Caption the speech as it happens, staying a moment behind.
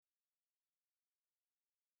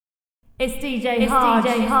It's DJ Hard.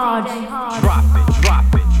 Drop it, drop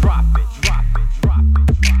it, drop it, drop it, drop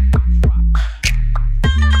it.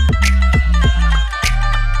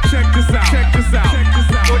 Check this out, check this out, check this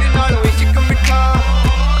out. Kodi naal hoyi chik mitha,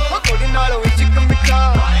 kodi naal hoyi chik mitha.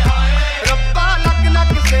 Rabba lag na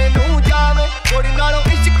kise nu jaave. Kodi naal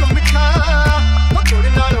hoyi chik mitha, kodi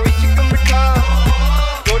naal hoyi chik mitha.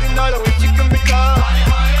 Kodi naal hoyi chik mitha.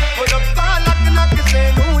 Rabba lag na kise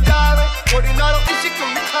nu jaave. Kodi naal hoyi chik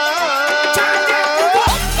mitha.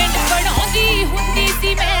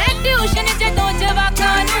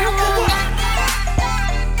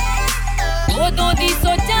 ਉਦੋਂ ਦੀ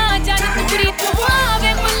ਸੋਚਾਂ ਜਦ ਕੁੜੀ ਤੂੰ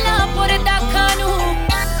ਆਵੇ ਮੁੱਲਾਂਪੁਰ ਦਾਖਾਂ ਨੂੰ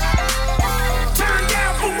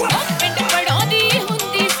ਪਿੰਡ ਪੜਾਉਂਦੀ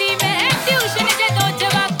ਹੁੰਦੀ ਸੀ ਮੈਂ ਟਿਊਸ਼ਨ ਜਦੋਂ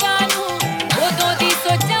ਜਵਾਕਾਂ ਨੂੰ ਉਦੋਂ ਦੀ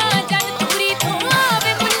ਸੋਚਾਂ ਜਦ ਕੁੜੀ ਤੂੰ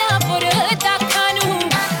ਆਵੇ ਮੁੱਲਾਂਪੁਰ ਦਾਖਾਂ ਨੂੰ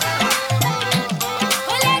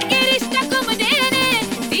ਹੋ ਲੈ ਕੇ ਰਿਸ਼ਤਾ ਘੁੰਮਦੇ ਨੇ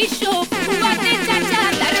ਦੀਸ਼ੋ ਭੂਆ ਤੇ ਚਾਚਾ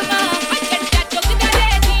ਧਰਮਾ ਚੱਟਾ ਚੁੱਕਦਾ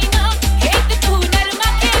ਰਹਿ ਜੀਨਾ ਖੇਤ ਤੂੰ ਨਰਮਾ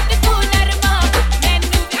ਖੇਤ ਤੂੰ ਨਰਮਾ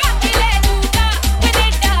ਮੈਨੂੰ ਵਿਆਹ ਕੇ ਲੈ ਜੂਗਾ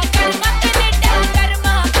ਕੈਨੇਡਾ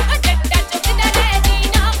ਕਰਮਾ ਚੱਟਾ ਚੁੱਕਦਾ ਰਹਿ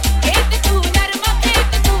ਜੀਨਾ ਖੇਤ ਤੂੰ ਨਰਮਾ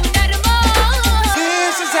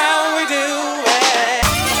This is how we do it.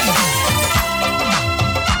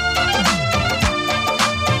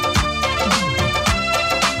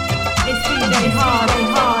 It's DJ Hard.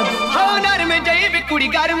 हो नरम जई भी कुड़ी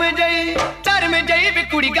गर्म जई धर्म जई भी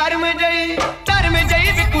कुड़ी गर्म जई धर्म जई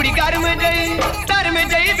भी कुड़ी गर्म जई धर्म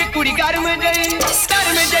जई भी कुड़ी गर्म जई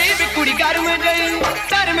धर्म जई भी कुड़ी गर्म जई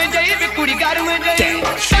धर्म जई भी कुड़ी गर्म जई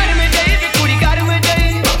धर्म जई भी कुड़ी गर्म जई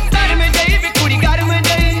धर्म जई भी कुड़ी गर्म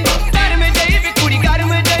जई धर्म जई भी कुड़ी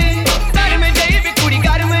गर्म जई धर्म जई भी कुड़ी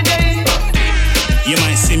गर्म जई. You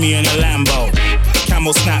might see me in a Lambo,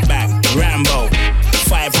 camel snapback, Rambo,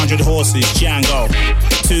 500 horses, Django,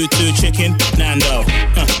 2-2 chicken, Nando.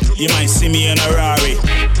 You might see me in a Rari,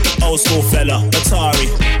 old school fella, Atari.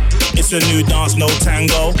 It's a new dance, no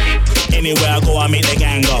tango. Anywhere I go, I make the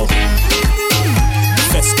gang go.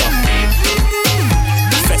 Festa,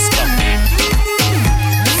 festa,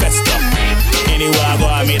 festa. Anywhere I go,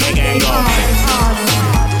 I make the gang go.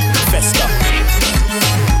 Festa,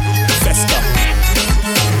 festa,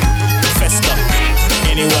 festa.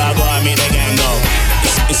 Anywhere I go, I make the gang go.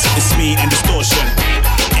 It's me and distortion.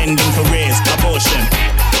 Ending careers, abortion.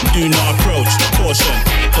 Do not approach, caution.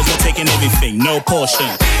 Cause we're taking everything, no portion.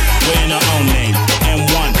 We're in our own lane,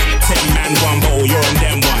 M1 10 man, one bowl, you're on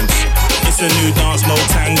them ones. It's a new dance, no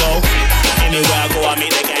tango. Anywhere I go, I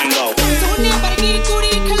make the gang go. ਸੋਨੇ ਵਰਗੀ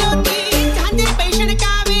ਕੁੜੀ ਖਲੋਤੀ ਚਾਂਦੇ passion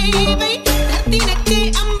ਕਾਵੇ ਬਈ ਧਰਤੀ ਨੱਚੇ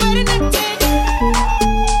ਅੰਬਰ ਨੱਚੇ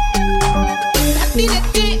ਧਰਤੀ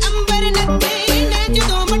ਨੱਚੇ ਅੰਬਰ ਨੱਚੇ ਨੇ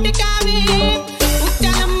ਜਦੋਂ ਮਟਕਾਵੇ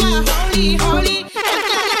ਉੱਚਾ ਲੰਮਾ ਹੌਲੀ ਹੌਲੀ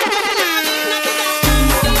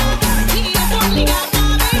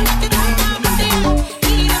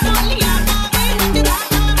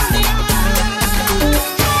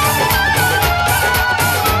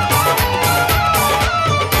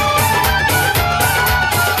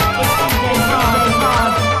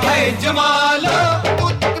जमालो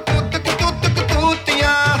तुतक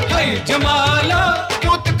तूतियां हे जमालो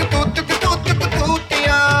तुतक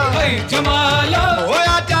तूतियां हे जमालो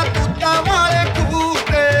होया जा तूता वाले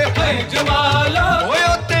कूते हे जमालो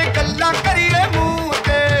होयो ते गल्ला करिए मुंह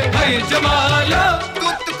ते हे जमालो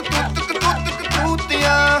तुतक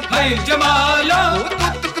तूतियां हे जमालो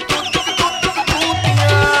तुतक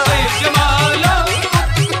तूतियां हे जमालो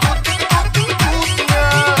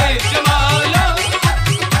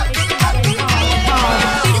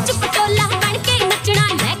ਪਿੜਚ ਪਟੋਲਾ ਬਣ ਕੇ ਨੱਚਣਾ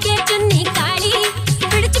ਲੈ ਕੇ ਚੁੰਨੀ ਕਾਲੀ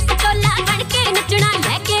ਪਿੜਚ ਪਟੋਲਾ ਬਣ ਕੇ ਨੱਚਣਾ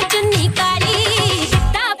ਲੈ ਕੇ ਚੁੰਨੀ ਕਾਲੀ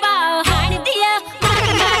ਤਾ ਪਾਓ ਹਾਣ ਦਿਓ ਮਾਰ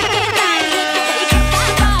ਮਾਰ ਕੇ ਤਾੜੀ ਤਾ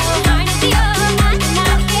ਪਾਓ ਹਾਣ ਦਿਓ ਮਾਰ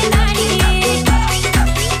ਮਾਰ ਕੇ ਤਾੜੀ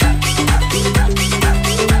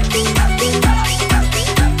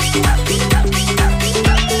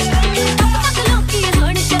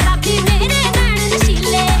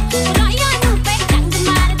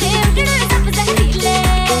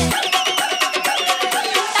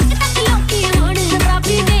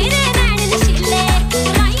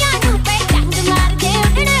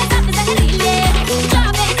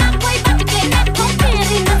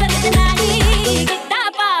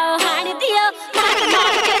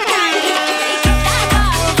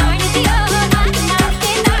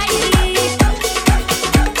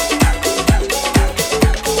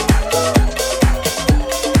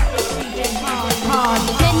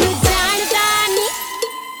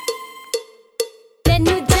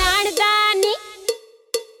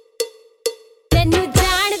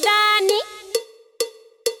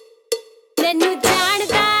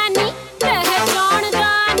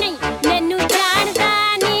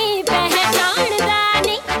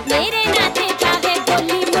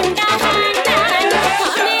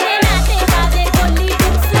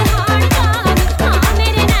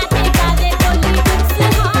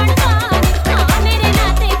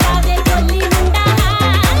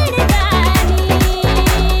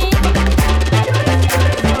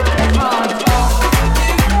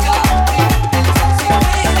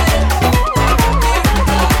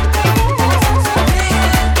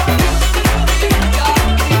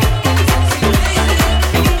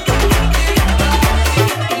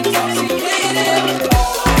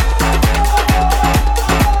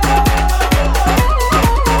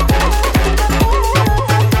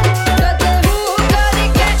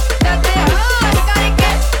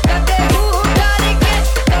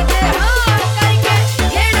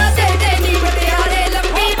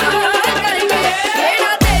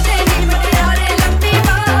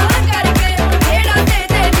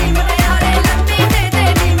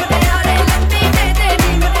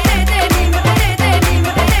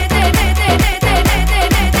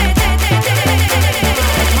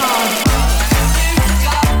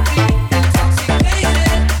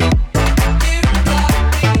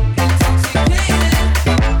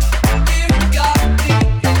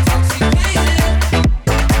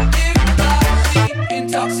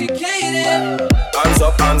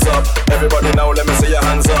see your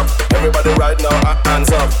hands up. Everybody right now,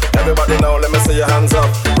 hands up. Everybody now, let me see your hands up.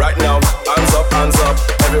 Right now, hands up, hands up.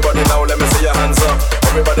 Everybody now, let me see your hands up.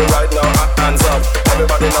 Everybody right now, hands up.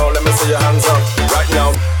 Everybody now, let me see your hands up. Right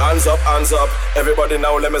now, hands up, hands up. Everybody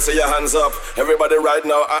now, let me see your hands up. Everybody right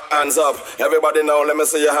now, hands up. Everybody now, let me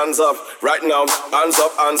see your hands up. Right now, hands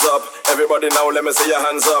up, hands up. Everybody now, let me see your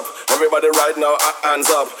hands up. Everybody right now, hands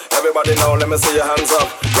up. Everybody now, let me see your hands up.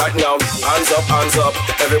 Right now, hands up, hands up.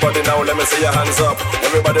 Everybody now, let me see your hands up.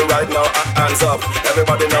 Everybody right now, hands up.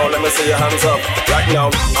 Everybody now, let me see your hands up. Right now,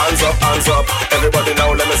 hands up, hands up. Everybody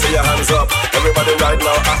now, let me see your hands up. Everybody right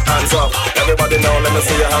now, hands up. Everybody now, let me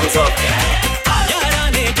see your hands up. यारा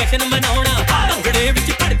ने जश्न मनाउणा भंगड़े विच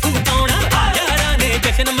भड़कू पाउणा यारा ने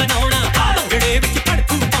जश्न मनाउणा भंगड़े विच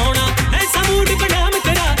भड़कू पाउणा ऐसा mood बना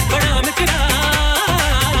मित्रा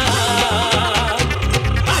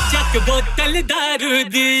चक बोतल दारू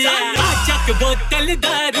दिया चक बोतल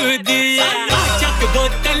दारू दिया चक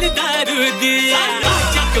बोतल दारू दिया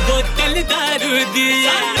चक बोतल दारू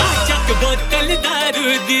दिया चक बोतल दारू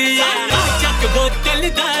दिया चक बोतल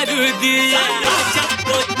दारू दिया चक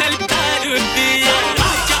बोतल दारू दिया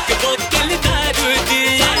चक बोतल दारू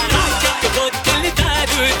दिया चक बोतल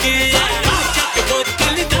दारू दिया चक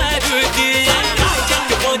बोतल दारू दिया चक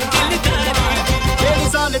बोतल दारू तेरी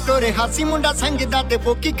साल तोरे हासी मुंडा संगदा ते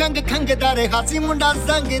बोकी कंग खंगदा रे हासी मुंडा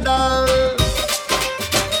संगदा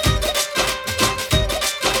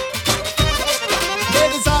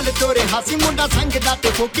तेरी साल तोरे हासी मुंडा संगदा ते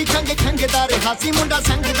बोकी कंग खंगदा रे हासी मुंडा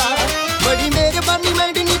संगदा बड़ी मेहरबानी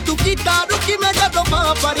मैडनी तू कीता रुकी मैं जदों मां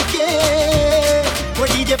पड़ के वो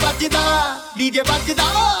डीजे बजदा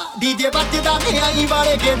ने आई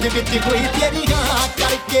वाले गेंद विच कोई तेरी हां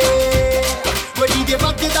करके वो डीजे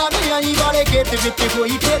बजदा ने आई वाले गेंद विच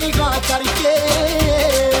कोई तेरी हां करके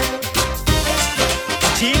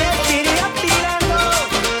जीने पीने लो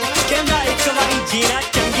कहंदा एक वारी जीना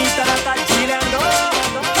चंगी तरह ता जी लैण दो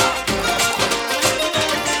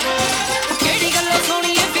केड़ी गल्लो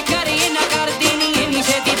सोनी ए फिकर ये ना कर देनी इन्नी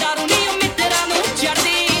छेती दारू नी ओ मित्रा नू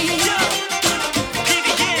चढ़दी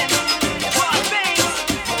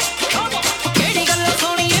केड़ी गल्लो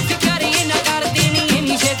सोनी ए फिकर ये ना कर देनी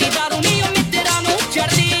इन्नी छेती दारू नी ओ मित्रा नू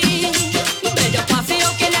चढ़दी बेजा पासे हो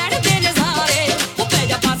के लैण दे नज़ारे ओ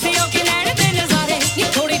बेजा पासे हो के लैण दे नज़ारे नी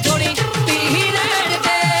थोड़ी थोड़ी पी ही लैण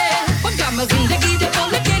दे ओ गम जिंदगी दे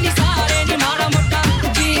भुल के नी सारे नी माड़ा मोटा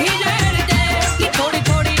जी ही लैण दे नी थोड़ी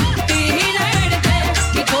थोड़ी पी ही लैण दे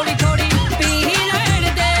नी थोड़ी थोड़ी पी ही लैण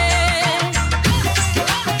दे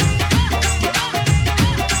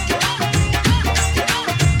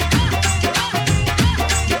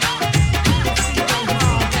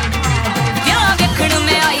क्या देखण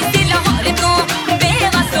में आई सी लाहौर तो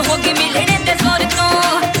बेवस होगी मिलने दे जोर तो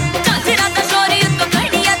चाचरा दा शोरी तो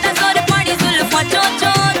खड़िया दा जोर पानी जुल्फा चो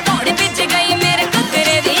चो तोड़ पिच गई मेरे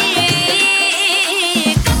ककरे दी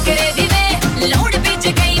वे लोड़ पिच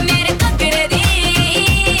गई मेरे ककरे दी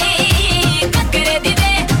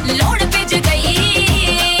वे लोड़ पिच गई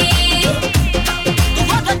तू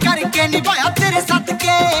वादा करके निभाया तेरे साथ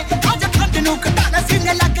के आज ठंड नू कटाना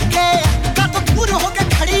सीने लग के का तो दूर हो के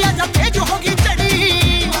खड़ी आ जा तेज होगी चढ़ी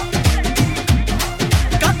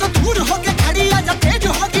का तो दूर हो के खड़ी आ जा तेज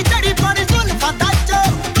होगी चढ़ी पानी जुल्फा दा चो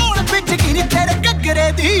तोड़ पिच गई नी तेरे ककरे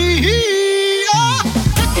दी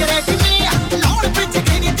ककरे दी लोड़ पिच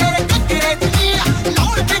गई नी तेरे ककरे दी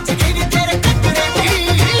लोड़ पिच गई नी तेरे ककरे दी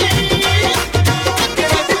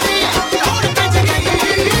ककरे दी लोड़ पिच गई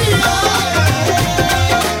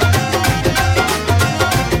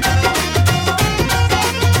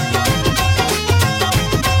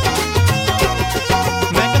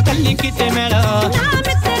मैं तो कल्ली किते मेरा ओ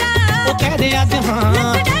कह दे अज हां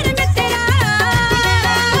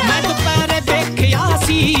मैं दोपहरे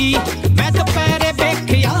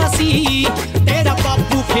देखिया सी तेरा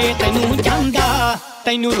बापू खेत नू जांदा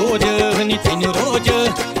तैनू रोज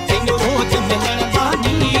मिलण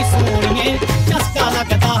पानी सोणीए चस्का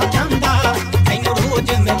लगदा जांदा तैनू रोज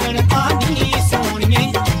मिलण पानी सोणीए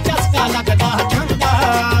चस्का लगदा जांदा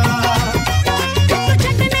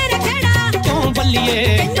क्यों बल्लिए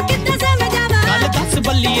गल दस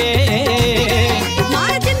बल्लिए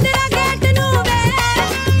मार जिंदरा गेट नू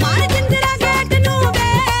वे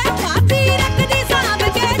भाभी रखदी साहब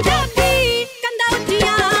के चाबी कंधा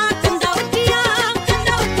उठिया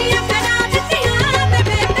करा दितियां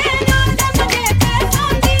बेबे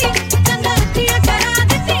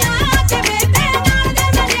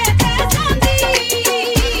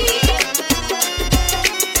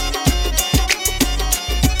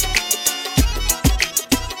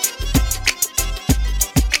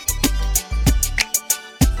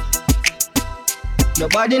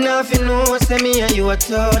Nobody nothing know, say me and you a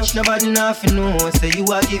touch. Nobody nothing know, say you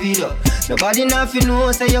a give it up. Nobody nothing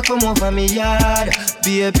know, say you come over me yard.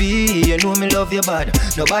 Baby, you know me love you bad.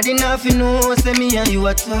 Nobody nothing know, say me and you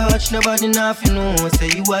a touch. Nobody nothing know,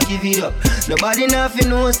 say you a give it up. Nobody nothing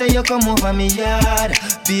know, say you come over me yard.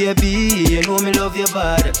 Baby, you know me love you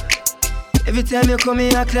bad. Every time you come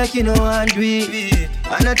here, act like you know I do it.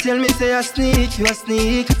 And I tell me, say I sneak, you a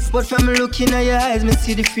sneak. But from looking at your eyes, me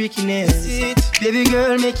see the freakiness. Baby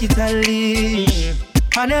girl, make it unleash.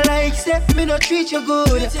 And I like, say, me no treat you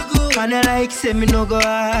good. And I like, say, me no go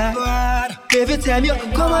hard. Every time you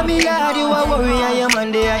come at me yard, you a worry and your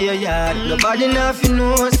man dey at your yard. Nobody nothing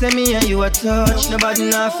know, say me and you a touch. Nobody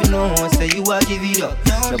nothing know, say you a give it up.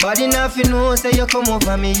 Nobody nothing know, say you come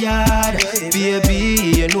over me yard.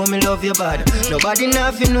 Baby, you know me love you bad. Nobody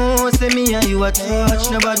nothing know, say me and you a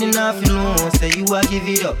touch. Nobody nothing know, say you a give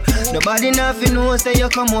it up. Nobody nothing know, say you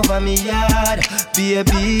come over me yard.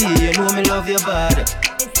 Baby, you know me love you bad.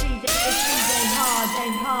 It's DJ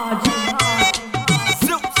hard.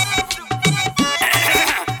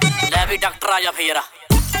 ਲੈ ਵੀ doctor ਆ ਜਾ ਫੇਰ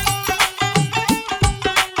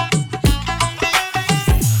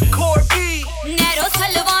narrow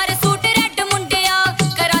salwar suit red ਮੁੰਡਿਆ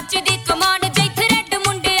ਕਰਾਚੀ ਦੀ command ਜੈਥੇ red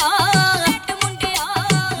ਮੁੰਡਿਆ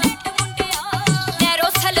narrow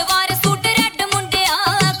salwar suit red ਮੁੰਡਿਆ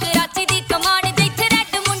ਕਰਾਚੀ ਦੀ ਕਮਾਂਡ ਜੈਥੇ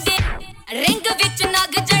ਰੈੱਡ ਮੁੰਡੇ ਰਿੰਗ ਵਿੱਚ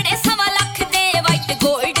ਨਗ ਜੜੇ 1.5 ਲੱਖ ਦੇ ਵਾਈਟ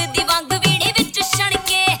ਗੋਲਡ ਦੀ ਵੰਗ ਵੀੜੀ ਵਿੱਚ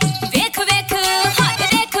ਛਣਕੇ ਵੇਖ ਵੇਖ ਹੱਥ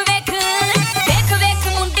ਵੇਖ ਵੇਖ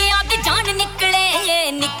ਮੁੰਡਿਆਂ ਦੀ ਜਾਨ ਨਿਕਲੇ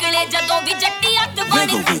ਜਦੋਂ ਵੀ ਜੱਟੀ ਹੱਥ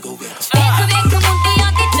ਬਣ ਵੇਖ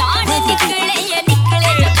ਮੁੰਡਿਆਂ ਦੀ ਜਾਨ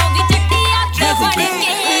ਨਿਕਲੇ ਜਦੋਂ ਵੀ ਜੱਟੀ ਹੱਥ ਬਣ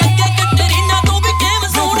ਕੇ ਕਟਰੀਨਾ ਤੂੰ ਵੀ ਕਿਵੇਂ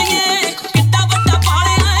ਸੋਹਣੀਏ ਕਿੱਡਾ ਵੱਡਾ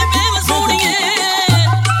ਪਾਲਿਆ ਐ ਮੈਂ ਸੋਹਣੀਏ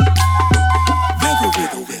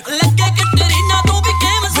ਲੱਗੇ ਕਟਰੀਨਾ ਤੂੰ ਵੀ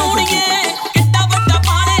ਕਿਵੇਂ ਸੋਹਣੀਏ ਕਿੱਡਾ ਵੱਡਾ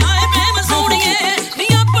ਪਾਲਿਆ ਐ ਮੈਂ ਸੋਹਣੀਏ ਨੀ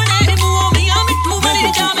ਆਪਣੇ ਮੂੰਹੋਂ ਮੀਆਂ ਮਿੱਠੂ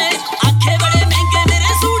ਬਣੀ ਜਾਵੇ ਆਖੇ ਬੜੇ ਮਹਿੰਗੇ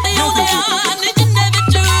ਮੇਰੇ ਸੂਟ ਆਉਂਦੇ ਆ ਜਿੰਨੇ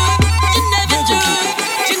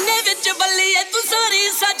ਵਿੱਚ ਬੱਲੀਏ ਤੂੰ ਸਾਰੀ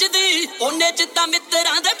ਸੱਜਦੀ ਉਹਨੇ ਚ ਤਾਂ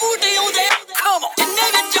ਮਿੱਤਰਾਂ ਦੇ ਬੂਟ ਆਉਂਦੇ ਜਿੰਨੇ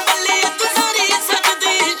ਵਿੱਚ ਬੱਲੀਏ ਤੂੰ ਸਾਰੀ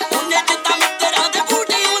ਸੱਜਦੀ ਉਹਨੇ ਚ ਤਾਂ ਮਿੱਤਰਾਂ ਦੇ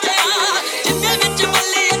ਬੂਟ ਆਉਂਦੇ ਆ ਜਿੰਨੇ ਵਿੱਚ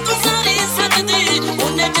ਬੱਲੀਏ ਤੂੰ ਸਾਰੀ ਸੱਜਦੀ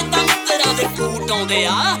ਉਹਨੇ ਚ ਤਾਂ ਮਿੱਤਰਾਂ ਦੇ ਬੂਟ ਆਉਂਦੇ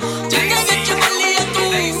ਆ ਜਿੰਨੇ ਵਿੱਚ ਬੱਲੀਏ ਤੂੰ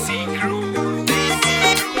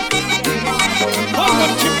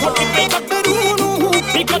ਮੁੱਛ ਫੁੱਟ ਪਈ ਗੱਭਰੂ ਨੂੰ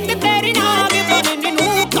ਫਿਕਰ ਤੇਰੀ ਨਾਗ ਬਣਨ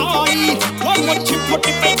ਨੂੰ ਕਾਲੀ ਮੁੱਛ ਫੁੱਟ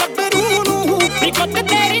ਪਈ ਗੱਭਰੂ ਨੂੰ ਫਿਕਰ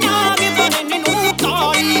ਤੇਰੀ ਨਾਗ ਬਣਨ ਨੂੰ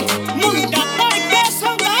ਕਾਲੀ ਮੁੰਡਾ ਤੜਕੇ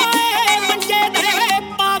ਸੌਂਦਾ ਏ ਮੰਜੇ ਦੇ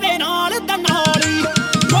ਪਾਵੇ ਨਾਲ ਦਨਾਲੀ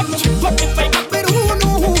ਮੁੱਛ ਫੁੱਟ ਪਈ ਗੱਭਰੂ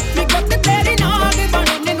ਨੂੰ ਫਿਕਰ ਤੇਰੀ ਨਾਗ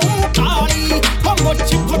ਬਣਨ ਨੂੰ ਕਾਲੀ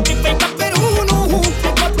ਮੁੱਛ ਫੁੱਟ ਪਈ ਗੱਭਰੂ ਨੂੰ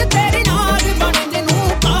ਫਿਕਰ ਤੇਰੀ ਨਾਗ ਬਣਨ ਨੂੰ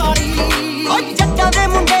ਕਾਲੀ ਜੱਟਾਂ ਦੇ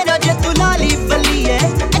ਮੁੰਡੇ ਨਾਲ ਜੇ ਤੂੰ ਲਾਲੀ ਬੱਲੀਏ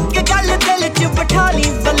ਇੱਕ ਗੱਲ ਦਿਲ 'ਚ ਬਿਠਾ ਲਈ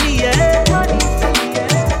ਬੱਲੀਏ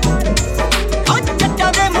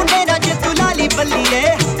ਜੱਟਾਂ ਦੇ ਮੁੰਡੇ ਨਾਲ ਜੇ ਤੂੰ ਲਾਲੀ ਬੱਲੀਏ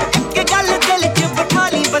ਇੱਕ ਗੱਲ ਦਿਲ 'ਚ ਬਿਠਾ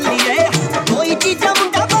ਲਈ ਬੱਲੀਏ ਕੋਈ ਚੀਜ਼ਾਂ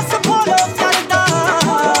ਮੁੰਡਾ ਬਸ ਫੋਲੋ ਕਰਦਾ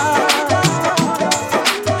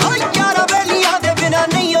ਯਾਰਾ ਵੇਲੀਆਂ ਦੇ ਬਿਨਾਂ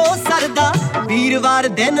ਨਹੀਂ ਉਹ ਸਰਦਾ ਵੀਰਵਾਰ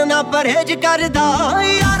ਦਿਨ ਨਾ ਪਰਹੇਜ ਕਰਦਾ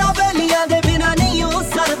ਯਾਰਾ ਵੇਲੀਆਂ ਦੇ ਬਿਨਾਂ ਨਹੀਂ ਉਹ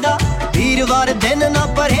ਸਰਦਾ ਵੀਰਵਾਰ ਦਿਨ ਨਾ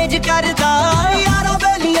ਪਰਹੇਜ ਕਰਦਾ ਯਾਰਾ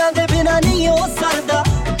ਵੇਲੀਆਂ ਦੇ ਬਿਨਾਂ ਨਹੀਂ ਉਹ ਸਰਦਾ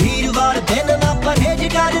ਵੀਰਵਾਰ ਦਿਨ ਨਾ ਪਰਹੇਜ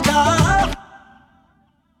ਕਰਦਾ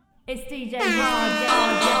It's DJ hard.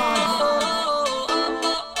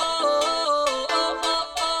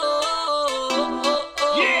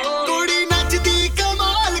 ਕੁੜੀ ਨੱਚਦੀ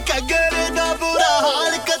ਕਮਾਲ ਕਗਰ ਦਾ ਬੁਰਾ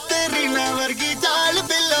ਹਾਲ ਕਤਰੀਨਾ ਵਰਗੀ ਚਾਲ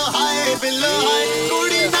ਬਿੱਲੋ ਹਾਏ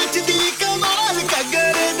ਕੁੜੀ ਨੱਚਦੀ ਕਮਾਲ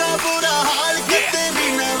ਕਗਰ ਦਾ ਬੁਰਾ ਹਾਲ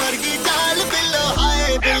ਕਤਰੀਨਾ ਵਰਗੀ ਚਾਲ ਬਿੱਲੋ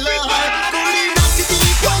ਹਾਏ ਕੁੜੀ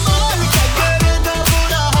ਨੱਚਦੀ ਕਮਾਲ ਕਗਰ ਦਾ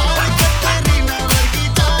ਬੁਰਾ ਹਾਲ ਕਤਰੀਨਾ ਵਰਗੀ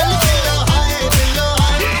ਚਾਲ ਬਿੱਲੋ ਹਾਏ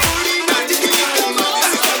ਕੁੜੀ ਨੱਚਦੀ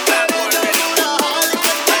ਕਮਾਲ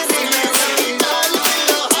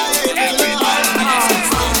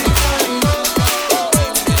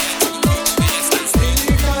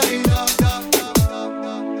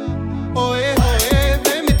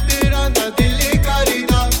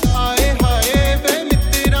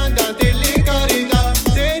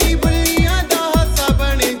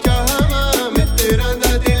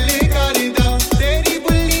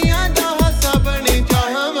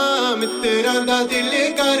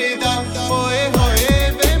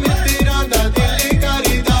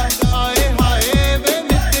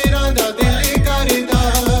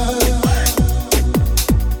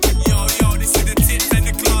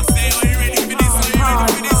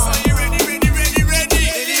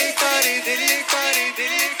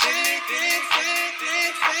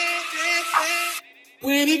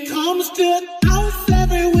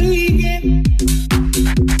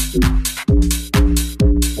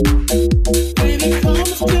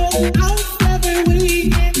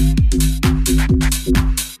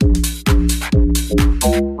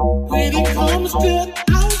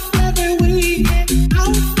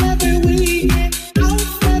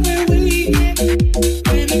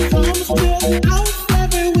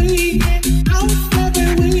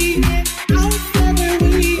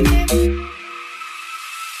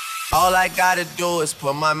gotta do is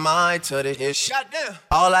put my mind to the hit.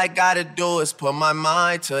 All I gotta do is put my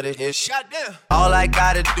mind to the hit. All I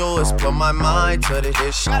gotta do is put my mind to the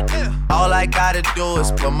hit. All I gotta do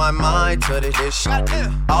is put my mind to the hit.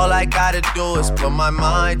 All I gotta do is put my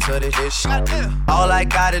mind to the hit. All I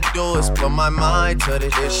gotta do is put my mind to the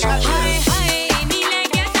hit.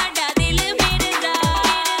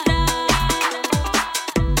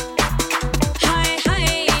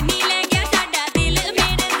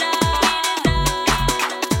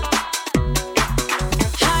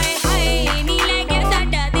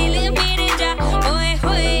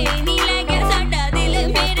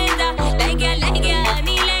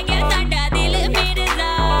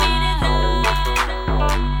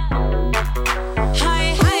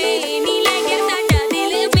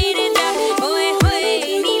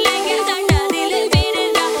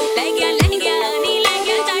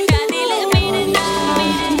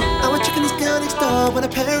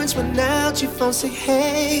 Say,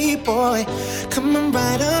 hey boy, come on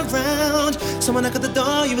right around. So when I got the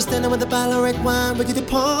door, you were standing with a bottle of red wine, ready to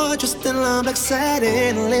pour, just in line black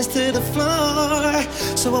satin, lace to the floor.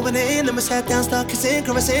 So I went in and we sat down, started kissing,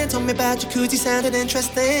 caressing, told me about jacuzzi, sounded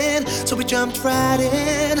interesting. So we jumped right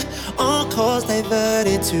in, all calls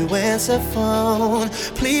diverted to answer phone.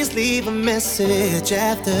 Please leave a message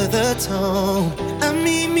after the tone. I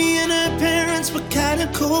mean, me and her parents were kinda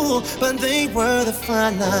cool, but they were the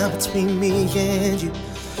fine line between me and you.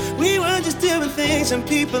 We were just doing things and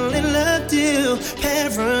people in love do.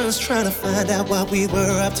 Parents trying to find out what we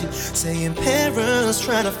were up to. Saying parents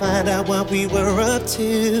trying to find out what we were up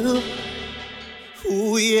to.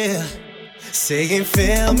 Ooh yeah. Saying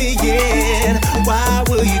fill me in. Why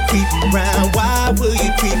will you creep around? Why will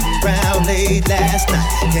you creep around late last night?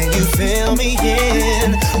 Can you fill me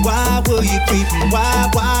in? Why will you creep?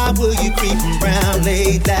 Why will you creep around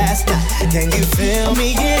late last night? Can you fill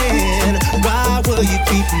me in? Why will you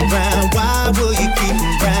creep around? Why will you creep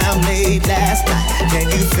around late last night? Can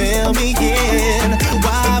you fill me in?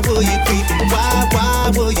 Why will you creep?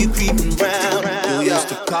 Why will you creep around? You used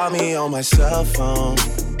to call me on my cell phone.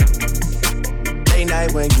 Late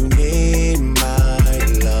night when you need my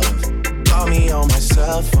love. Call me on my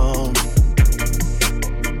cell phone.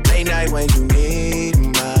 Late night when you need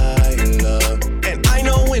my love. And I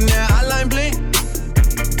know when that hotline blink,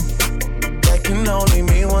 that can only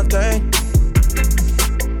mean one thing.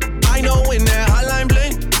 I know when that hotline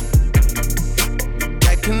blink,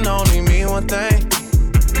 that can only mean one thing.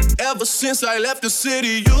 Ever since I left the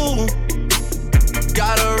city, you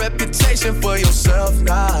got a reputation for yourself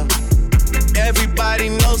now. Everybody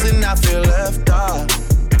knows and I feel left out.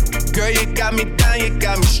 Girl, you got me down, you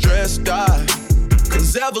got me stressed out.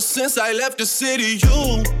 Cause ever since I left the city,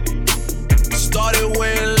 you started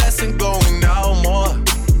wearing less and going out more.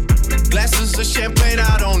 Glasses of champagne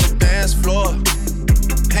out on the dance floor.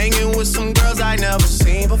 Hanging with some girls I never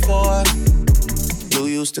seen before. You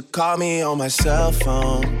used to call me on my cell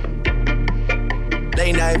phone.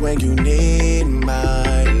 Late night when you need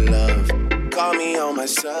my love. Call me on my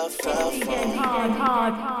cell phone.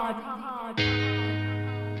 Hard.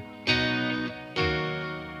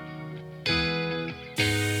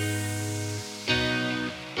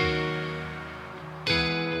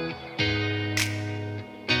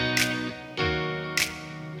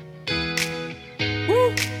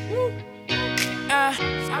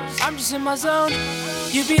 I'm just in my zone.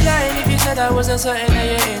 You'd be lying if you said I wasn't something that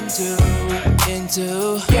you're into.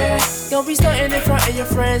 Yeah, don't be stunting in front of your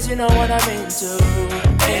friends. You know what I'm into.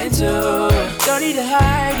 Don't need to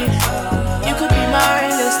hide it. You could be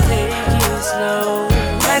mine. Let's take it slow.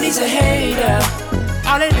 Man, he's a hater.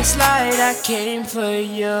 All in the slide, I came for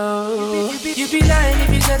you. You'd be lying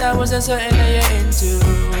if you said I wasn't something that you're into.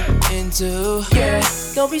 Yeah,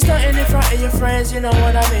 don't be stunting in front of your friends. You know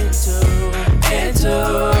what I'm into.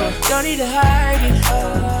 Don't need to hide it.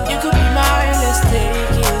 You could be mine, let's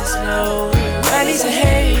take it slow. Man, he's a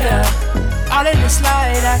hater. All in the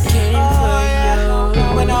slide, I came for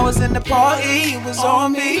you. When I was in the party, it was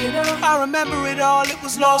on me. I remember it all, it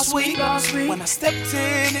was last week. When I stepped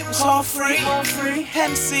in, it was all free.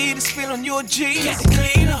 Hennessy, the spill on your jeans. Get it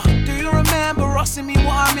cleaner. Do you remember asking me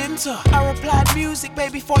what I'm into? I replied, music,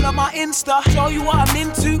 baby, follow my Insta. Show you what I'm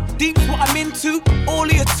into, deep what I'm into. All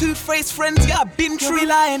of your two-faced friends, yeah, I've been true. You'd be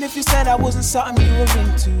lying if you said I wasn't something you were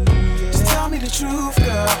into. Just tell me the truth,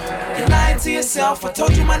 girl. You're lying to yourself. I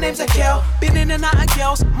told you my name's Akel. Been in and out of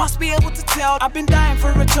girls, must be able to tell. I've been dying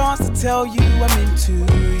for a chance to tell you I'm into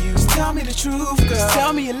you. Just tell me the truth, girl. Just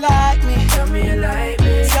tell me you like me. Tell me you like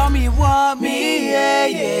me. Tell me you want me,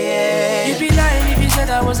 yeah. You'd be lying if you said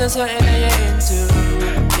I wasn't something that you're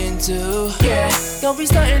into. Yeah, don't be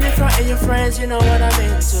stunting in front of your friends. You know what I'm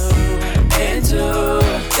into. into.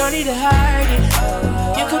 Don't need to hide it.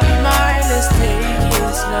 You could be mine, let's take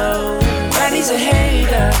it slow. Man, he's a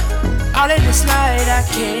hater. All in this night, I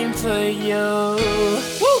came for you.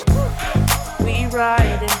 Woo! We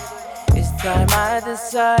riding. It's time I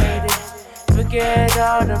decided. Forget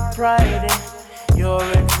all the pride. You're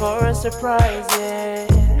in for a surprise. Yeah.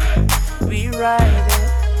 We riding.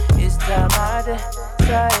 It's time I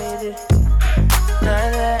decided. Nah,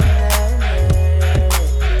 nah, nah, nah.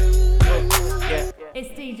 It's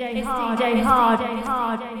DJ Hard.